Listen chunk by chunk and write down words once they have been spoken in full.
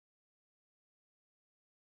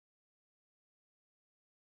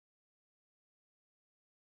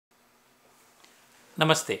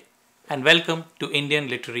Namaste and welcome to Indian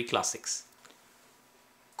Literary Classics.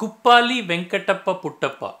 Kuppali Venkatappa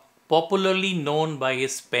Puttappa, popularly known by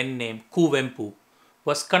his pen name Kuvempu,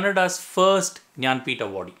 was Kannada's first Jnanpith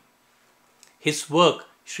awardee. His work,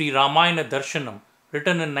 Sri Ramayana Darshanam,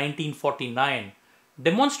 written in 1949,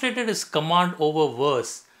 demonstrated his command over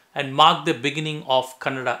verse and marked the beginning of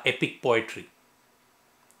Kannada epic poetry.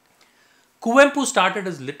 Kuvempu started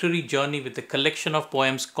his literary journey with a collection of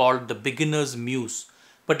poems called The Beginner's Muse,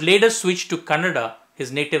 but later switched to Kannada,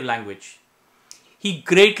 his native language. He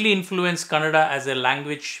greatly influenced Kannada as a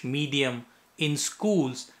language medium in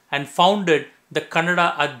schools and founded the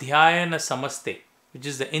Kannada Adhyayana Samaste, which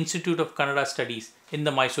is the Institute of Kannada Studies in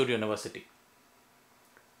the Mysore University.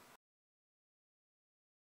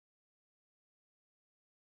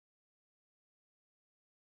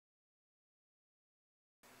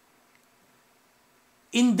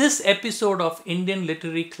 In this episode of Indian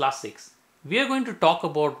Literary Classics, we are going to talk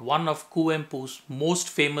about one of Kuvempu's most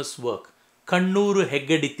famous work, Kanooru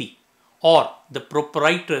Heggadithi, or The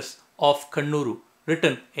Proprietress of Kannooru,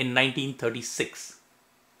 written in 1936.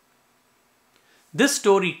 This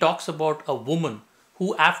story talks about a woman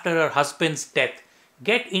who, after her husband's death,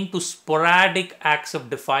 gets into sporadic acts of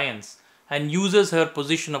defiance and uses her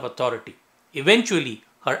position of authority. Eventually,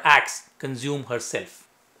 her acts consume herself.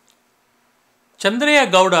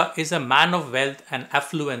 Chandraya Gowda is a man of wealth and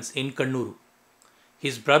affluence in Kannooru.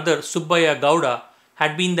 His brother Subbaya Gowda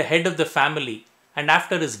had been the head of the family, and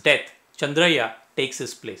after his death, Chandraya takes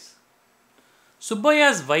his place.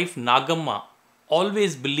 Subbaya's wife Nagamma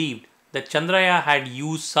always believed that Chandraya had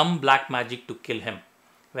used some black magic to kill him,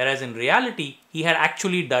 whereas in reality he had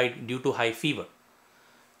actually died due to high fever.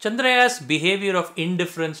 Chandraya's behavior of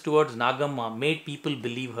indifference towards Nagamma made people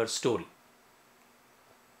believe her story.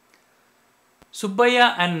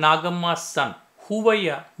 Subbaya and Nagamma's son,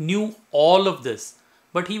 Huvaya, knew all of this,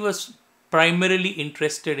 but he was primarily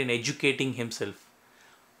interested in educating himself.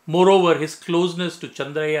 Moreover, his closeness to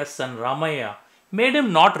Chandraya's son Ramaya made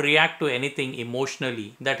him not react to anything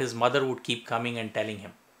emotionally that his mother would keep coming and telling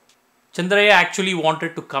him. Chandraya actually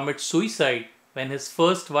wanted to commit suicide when his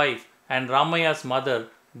first wife and Ramaya's mother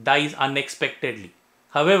dies unexpectedly.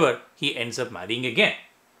 However, he ends up marrying again.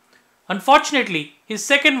 Unfortunately, his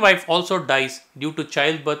second wife also dies due to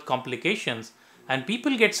childbirth complications, and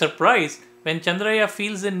people get surprised when Chandraya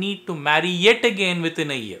feels the need to marry yet again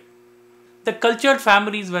within a year. The cultured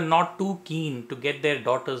families were not too keen to get their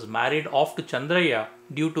daughters married off to Chandraya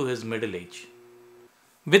due to his middle age.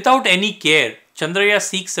 Without any care, Chandraya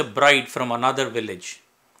seeks a bride from another village.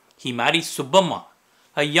 He marries Subbamma,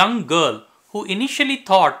 a young girl who initially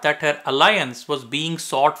thought that her alliance was being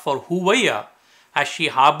sought for Huvaya, as she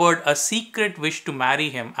harbored a secret wish to marry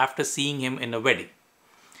him after seeing him in a wedding.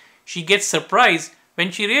 She gets surprised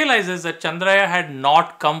when she realizes that Chandraya had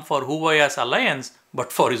not come for Huvaya's alliance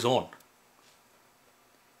but for his own.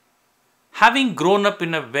 Having grown up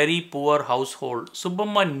in a very poor household,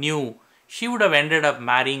 Subbamma knew she would have ended up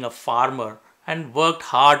marrying a farmer and worked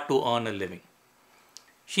hard to earn a living.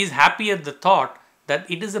 She is happy at the thought that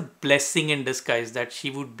it is a blessing in disguise that she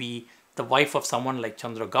would be the wife of someone like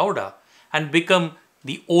Chandra Gowda and become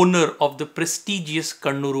the owner of the prestigious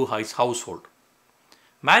Kannooru household.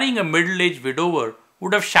 Marrying a middle-aged widower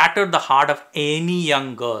would have shattered the heart of any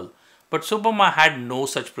young girl, but Subbamma had no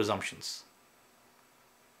such presumptions.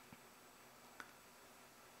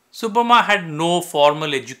 Subbamma had no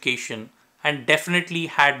formal education and definitely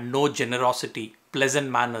had no generosity, pleasant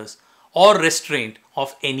manners, or restraint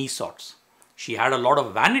of any sorts. She had a lot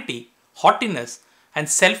of vanity, haughtiness, and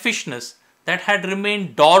selfishness that had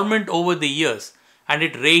remained dormant over the years, and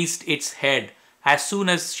it raised its head as soon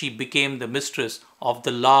as she became the mistress of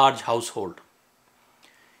the large household.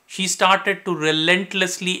 She started to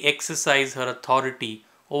relentlessly exercise her authority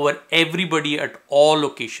over everybody at all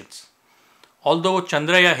occasions. Although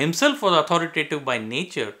Chandraya himself was authoritative by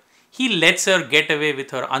nature, he lets her get away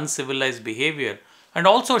with her uncivilized behavior and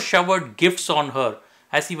also showered gifts on her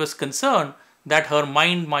as he was concerned that her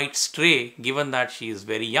mind might stray given that she is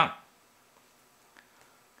very young.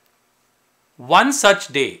 One such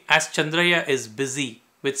day, as Chandraya is busy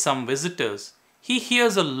with some visitors, he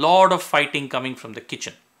hears a lot of fighting coming from the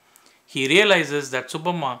kitchen. He realizes that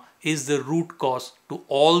Subbamma is the root cause to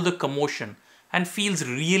all the commotion and feels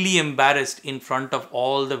really embarrassed in front of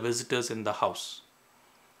all the visitors in the house.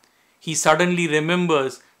 He suddenly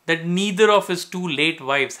remembers that neither of his two late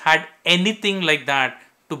wives had anything like that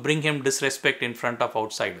to bring him disrespect in front of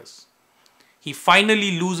outsiders. He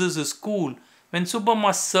finally loses his cool when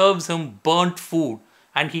Subbamma serves him burnt food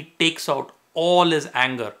and he takes out all his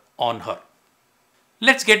anger on her.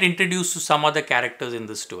 Let's get introduced to some other characters in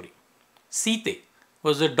this story. Sita,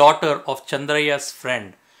 was the daughter of Chandraya's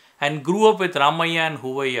friend and grew up with Ramaya and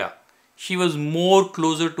Huvaya. She was more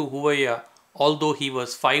closer to Huvaya, although he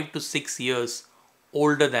was 5 to 6 years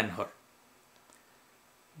older than her.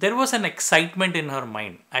 There was an excitement in her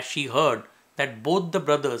mind as she heard that both the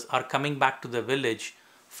brothers are coming back to the village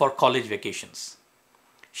for college vacations.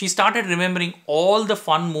 She started remembering all the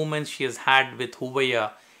fun moments she has had with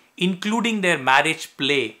Huvaya, including their marriage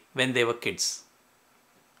play when they were kids.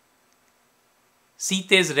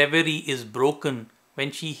 Sita's reverie is broken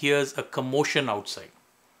when she hears a commotion outside.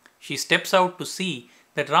 She steps out to see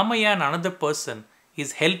that Ramaya and another person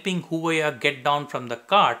is helping Huvaya get down from the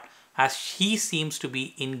cart as he seems to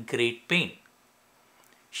be in great pain.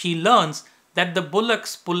 She learns that the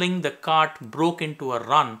bullocks pulling the cart broke into a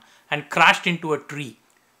run and crashed into a tree.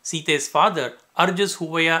 Sita's father urges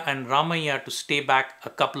Huvaya and Ramaya to stay back a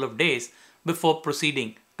couple of days before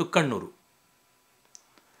proceeding to Kannooru.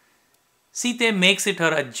 Sita makes it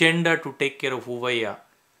her agenda to take care of Huvaya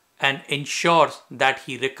and ensures that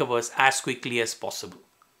he recovers as quickly as possible.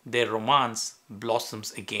 Their romance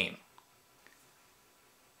blossoms again.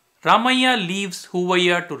 Ramaya leaves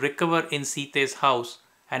Huvaya to recover in Sita's house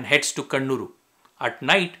and heads to Kannooru. At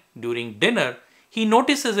night, during dinner, he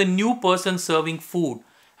notices a new person serving food,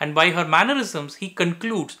 and by her mannerisms, he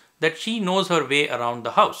concludes that she knows her way around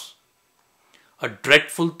the house. A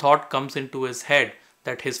dreadful thought comes into his head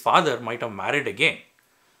that his father might have married again,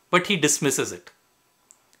 but he dismisses it.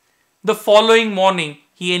 The following morning,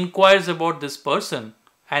 he inquires about this person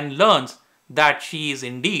and learns that she is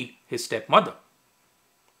indeed his stepmother.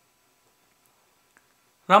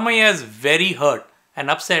 Ramaya is very hurt and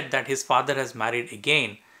upset that his father has married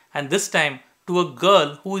again, and this time to a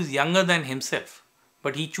girl who is younger than himself,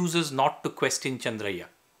 but he chooses not to question Chandraya.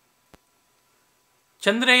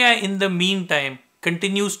 Chandraya in the meantime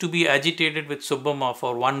continues to be agitated with Subbamma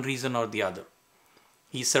for one reason or the other.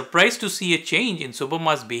 He is surprised to see a change in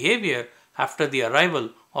Subbamma's behavior after the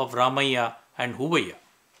arrival of Ramaya and Huvaya.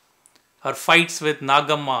 Her fights with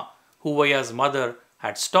Nagamma, Huvaya's mother,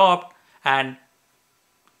 had stopped, and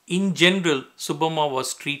in general, Subbamma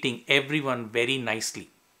was treating everyone very nicely.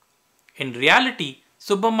 In reality,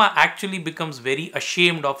 Subbamma actually becomes very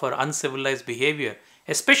ashamed of her uncivilized behavior,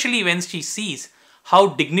 especially when she sees how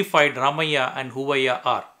dignified Ramaya and Huvaya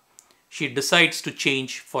are. She decides to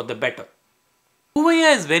change for the better.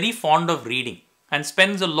 Huvaya is very fond of reading and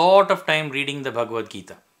spends a lot of time reading the Bhagavad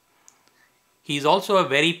Gita. He is also a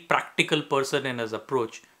very practical person in his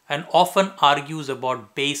approach and often argues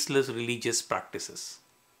about baseless religious practices.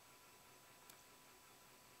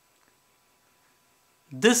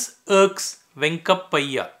 This irks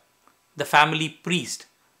Venkappayya, the family priest,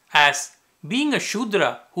 as being a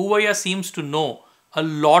Shudra, Huvaya seems to know a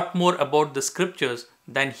lot more about the scriptures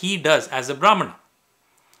than he does as a Brahmana.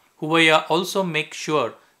 Huvaya also makes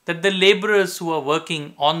sure that the laborers who are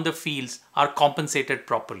working on the fields are compensated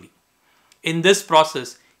properly. In this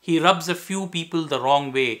process, he rubs a few people the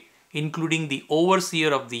wrong way, including the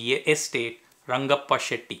overseer of the estate, Rangappa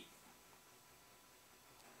Shetty.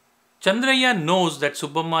 Chandraya knows that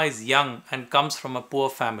Subbamma is young and comes from a poor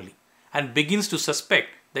family and begins to suspect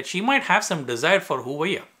that she might have some desire for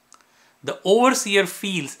Huvaya. The overseer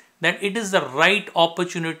feels that it is the right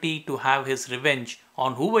opportunity to have his revenge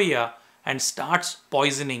on Huvaya and starts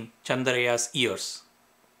poisoning Chandraya's ears.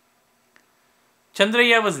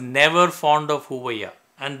 Chandraya was never fond of Huvaya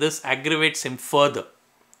and this aggravates him further.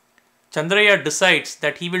 Chandraya decides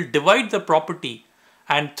that he will divide the property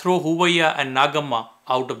and throw Huvaya and Nagamma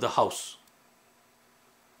out of the house.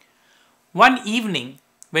 One evening,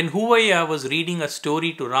 when Huvaya was reading a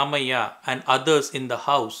story to Ramaya and others in the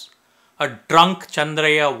house, a drunk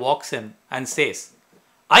Chandraya walks in and says,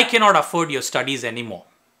 "I cannot afford your studies anymore."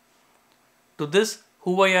 To this,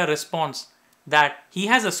 Huvaya responds that he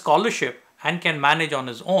has a scholarship and can manage on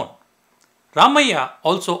his own. Ramaya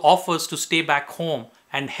also offers to stay back home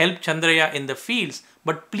and help Chandraya in the fields,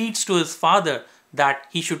 but pleads to his father that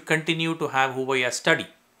he should continue to have Huvaya study.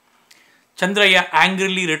 Chandraya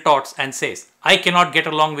angrily retorts and says, "I cannot get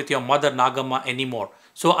along with your mother Nagamma anymore,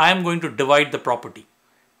 so I am going to divide the property.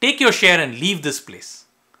 Take your share and leave this place."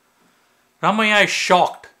 Ramaya is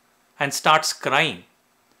shocked and starts crying.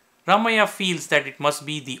 Ramaya feels that it must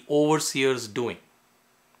be the overseer's doing.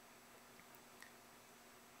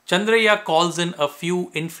 Chandraya calls in a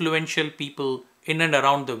few influential people in and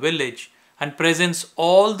around the village and presents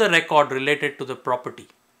all the record related to the property.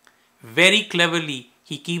 Very cleverly,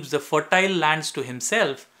 he keeps the fertile lands to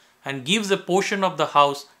himself and gives a portion of the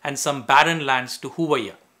house and some barren lands to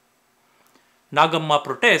Huvaya. Nagamma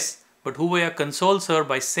protests, but Huvaya consoles her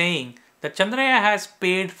by saying that Chandraya has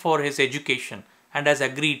paid for his education and has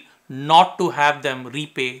agreed not to have them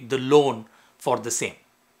repay the loan for the same.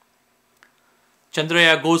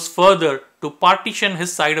 Chandraya goes further to partition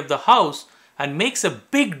his side of the house and makes a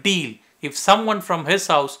big deal if someone from his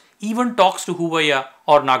house even talks to Huvaya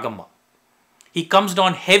or Nagamma. He comes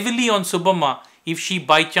down heavily on Subbamma if she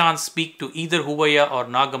by chance speaks to either Huvaya or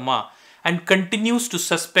Nagamma and continues to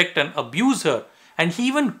suspect and abuse her, and he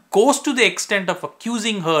even goes to the extent of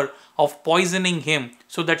accusing her of poisoning him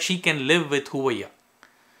so that she can live with Huvaya.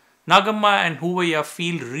 Nagamma and Huvaya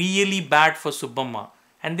feel really bad for Subbamma,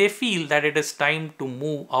 and they feel that it is time to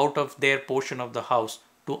move out of their portion of the house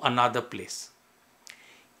to another place.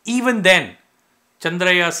 Even then,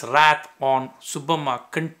 Chandraya's wrath on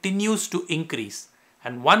Subbamma continues to increase,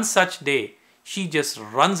 and one such day, she just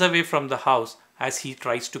runs away from the house as he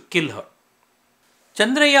tries to kill her.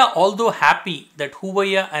 Chandraya, although happy that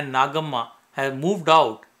Huvaya and Nagamma have moved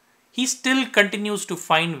out, he still continues to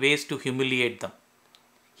find ways to humiliate them.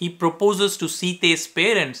 He proposes to Sita's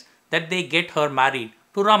parents that they get her married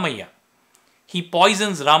to Ramaya. He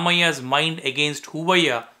poisons Ramaya's mind against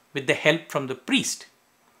Huvaya with the help from the priest.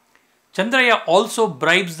 Chandraya also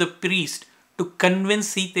bribes the priest to convince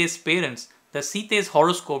Sita's parents that Sita's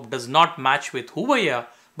horoscope does not match with Huvaya,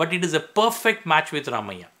 but it is a perfect match with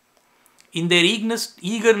Ramaya. In their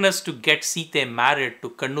eagerness to get Sita married to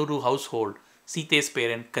Kannooru household, Sita's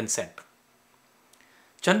parents consent.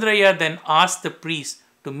 Chandraya then asks the priest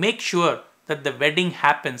to make sure that the wedding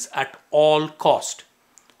happens at all cost.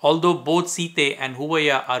 Although both Sita and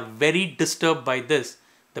Huvaya are very disturbed by this,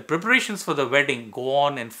 the preparations for the wedding go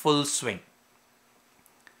on in full swing.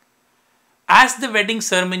 As the wedding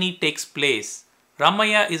ceremony takes place,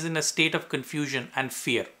 Ramaya is in a state of confusion and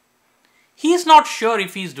fear. He is not sure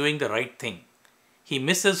if he is doing the right thing. He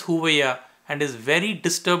misses Huvaya and is very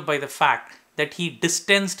disturbed by the fact that he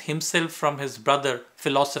distanced himself from his brother,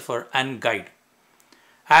 philosopher and guide.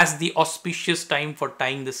 As the auspicious time for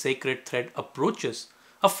tying the sacred thread approaches,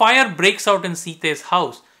 a fire breaks out in Sita's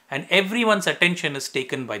house and everyone's attention is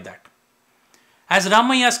taken by that. As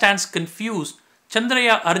Ramaya stands confused,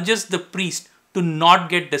 Chandraya urges the priest to not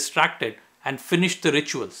get distracted and finish the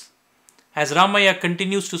rituals. As Ramaya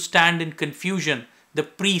continues to stand in confusion, the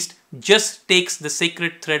priest just takes the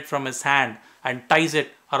sacred thread from his hand and ties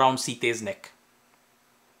it around Sita's neck.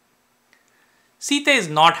 Sita is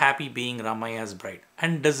not happy being Ramaya's bride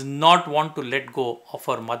and does not want to let go of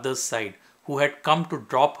her mother's side, who had come to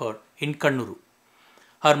drop her in Kannooru.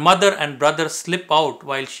 Her mother and brother slip out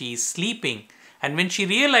while she is sleeping, and when she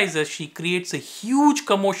realizes, she creates a huge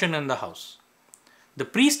commotion in the house. The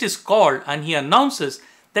priest is called and he announces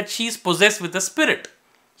that she is possessed with a spirit.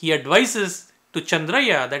 He advises to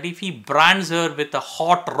Chandraya that if he brands her with a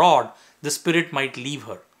hot rod, the spirit might leave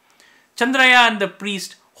her. Chandraya and the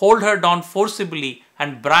priest hold her down forcibly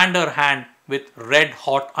and brand her hand with red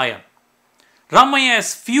hot iron. Ramaya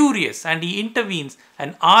is furious and he intervenes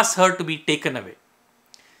and asks her to be taken away.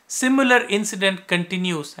 Similar incident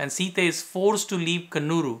continues and Sita is forced to leave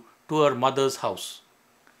Kannooru to her mother's house.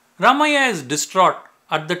 Ramaya is distraught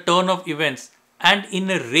at the turn of events and in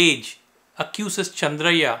a rage accuses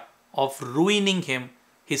Chandraya of ruining him,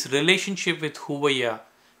 his relationship with Huvaya,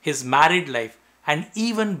 his married life, and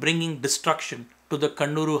even bringing destruction to the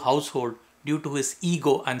Kannooru household due to his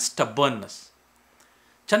ego and stubbornness.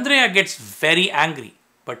 Chandraya gets very angry,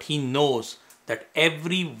 but he knows that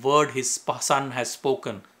every word his son has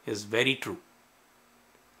spoken is very true.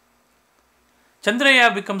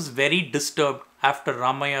 Chandraya becomes very disturbed after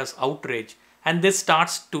Ramaya's outrage, and this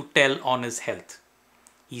starts to tell on his health.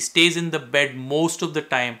 He stays in the bed most of the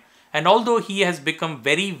time, and although he has become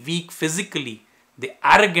very weak physically, the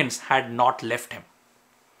arrogance had not left him.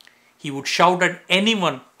 He would shout at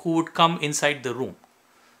anyone who would come inside the room.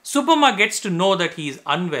 Subbamma gets to know that he is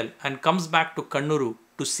unwell and comes back to Kannooru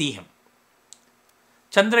to see him.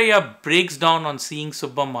 Chandraya breaks down on seeing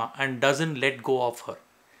Subbamma and doesn't let go of her.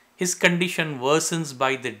 His condition worsens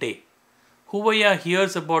by the day. Huvaya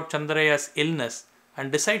hears about Chandraya's illness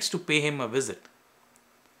and decides to pay him a visit.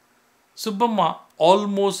 Subbamma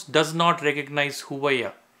almost does not recognize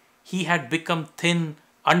Huvaya. He had become thin,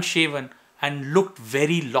 unshaven, and looked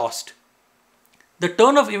very lost. The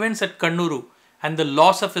turn of events at Kannooru and the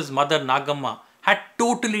loss of his mother Nagamma had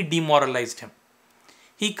totally demoralized him.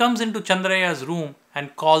 He comes into Chandraya's room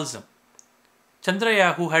and calls him.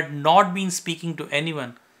 Chandraya, who had not been speaking to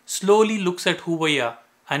anyone, slowly looks at Huvaya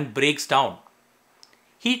and breaks down.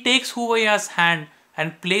 He takes Huvaya's hand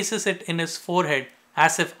and places it in his forehead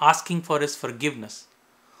as if asking for his forgiveness.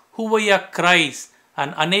 Huvaya cries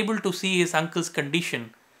and, unable to see his uncle's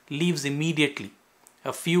condition, leaves immediately.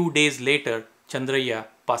 A few days later, Chandraya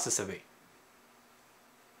passes away.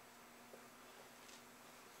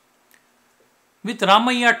 With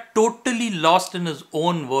Ramaiah totally lost in his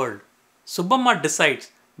own world, Subbamma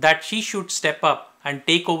decides that she should step up and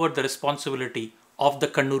take over the responsibility of the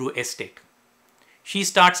Kannooru estate. She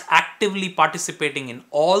starts actively participating in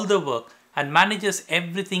all the work and manages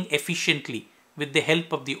everything efficiently with the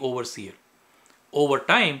help of the overseer. Over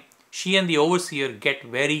time, she and the overseer get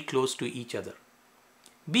very close to each other.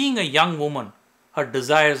 Being a young woman, her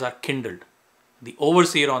desires are kindled. The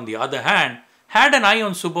overseer, on the other hand, had an eye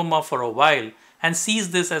on Subbamma for a while and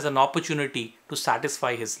sees this as an opportunity to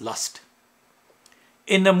satisfy his lust.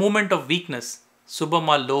 In a moment of weakness,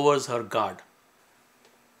 Subbamma lowers her guard.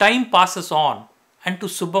 Time passes on, and to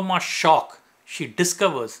Subbamma's shock, she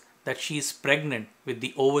discovers that she is pregnant with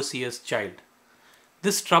the overseer's child.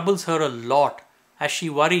 This troubles her a lot as she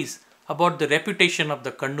worries about the reputation of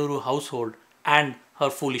the Kannooru household and her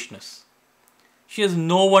foolishness. She has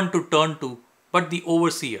no one to turn to but the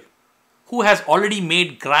overseer, who has already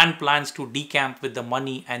made grand plans to decamp with the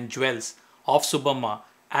money and jewels of Subbamma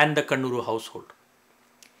and the Kannooru household.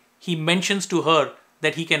 He mentions to her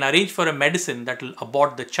that he can arrange for a medicine that will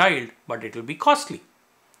abort the child, but it will be costly.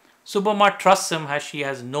 Subbamma trusts him as she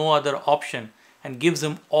has no other option and gives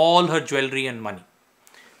him all her jewelry and money.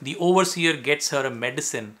 The overseer gets her a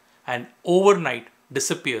medicine and overnight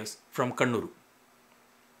disappears from Kannooru.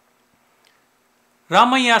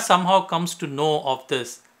 Ramaiah somehow comes to know of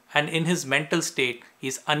this, and in his mental state he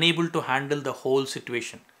is unable to handle the whole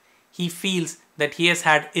situation. He feels that he has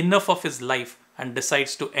had enough of his life and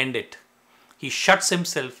decides to end it. He shuts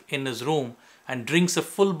himself in his room and drinks a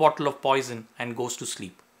full bottle of poison and goes to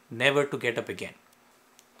sleep, never to get up again.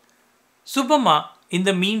 Subbamma, in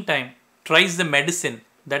the meantime, tries the medicine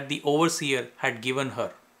that the overseer had given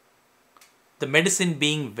her. The medicine,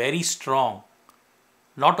 being very strong,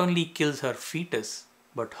 not only kills her fetus,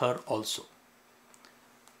 but her also.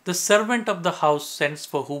 The servant of the house sends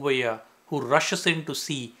for Huvaya, who rushes in to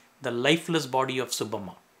see the lifeless body of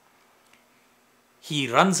Subbamma. He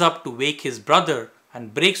runs up to wake his brother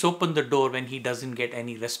and breaks open the door when he doesn't get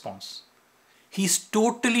any response. He is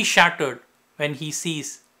totally shattered when he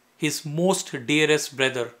sees his most dearest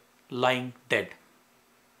brother lying dead.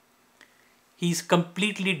 He is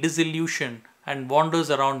completely disillusioned and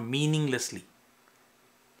wanders around meaninglessly.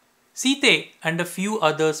 Sita and a few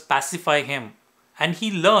others pacify him, and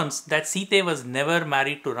he learns that Sita was never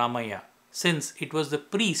married to Ramaiah, since it was the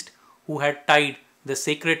priest who had tied the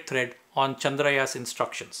sacred thread on Chandraya's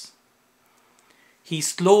instructions. He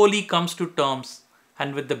slowly comes to terms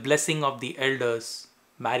and, with the blessing of the elders,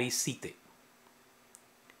 marries Sita.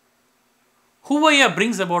 Huvaya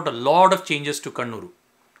brings about a lot of changes to Kannooru.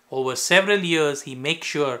 Over several years, he makes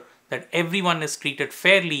sure that everyone is treated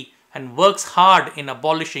fairly and works hard in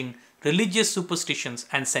abolishing religious superstitions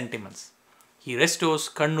and sentiments. He restores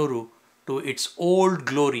Kannooru to its old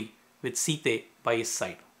glory with Sita by his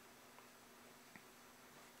side.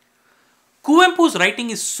 Kuvempu's writing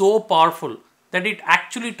is so powerful that it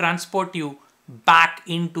actually transports you back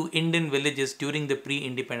into Indian villages during the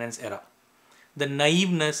pre-independence era. The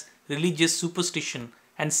naiveness, religious superstition,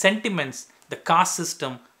 and sentiments, the caste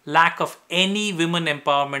system, lack of any women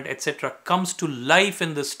empowerment, etc., comes to life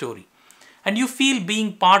in this story, and you feel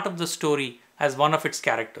being part of the story as one of its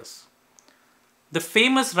characters. The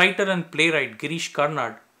famous writer and playwright Girish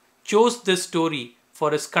Karnad chose this story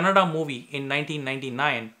for his Kannada movie in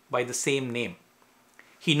 1999 by the same name.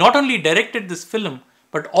 He not only directed this film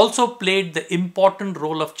but also played the important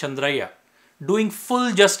role of Chandraya, doing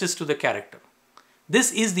full justice to the character.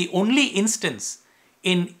 This is the only instance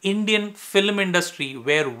in Indian film industry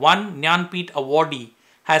where one Jnanpith awardee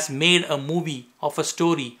has made a movie of a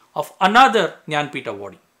story of another Jnanpith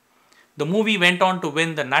awardee. The movie went on to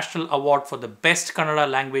win the National Award for the Best Kannada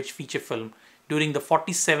Language Feature Film during the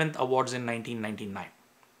 47th Awards in 1999.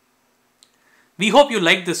 We hope you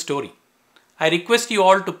like this story. I request you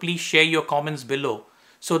all to please share your comments below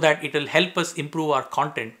so that it will help us improve our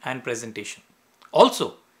content and presentation.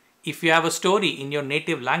 Also, if you have a story in your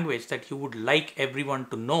native language that you would like everyone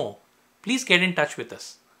to know, please get in touch with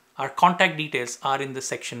us. Our contact details are in the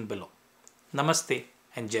section below. Namaste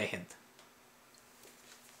and Jai Hind.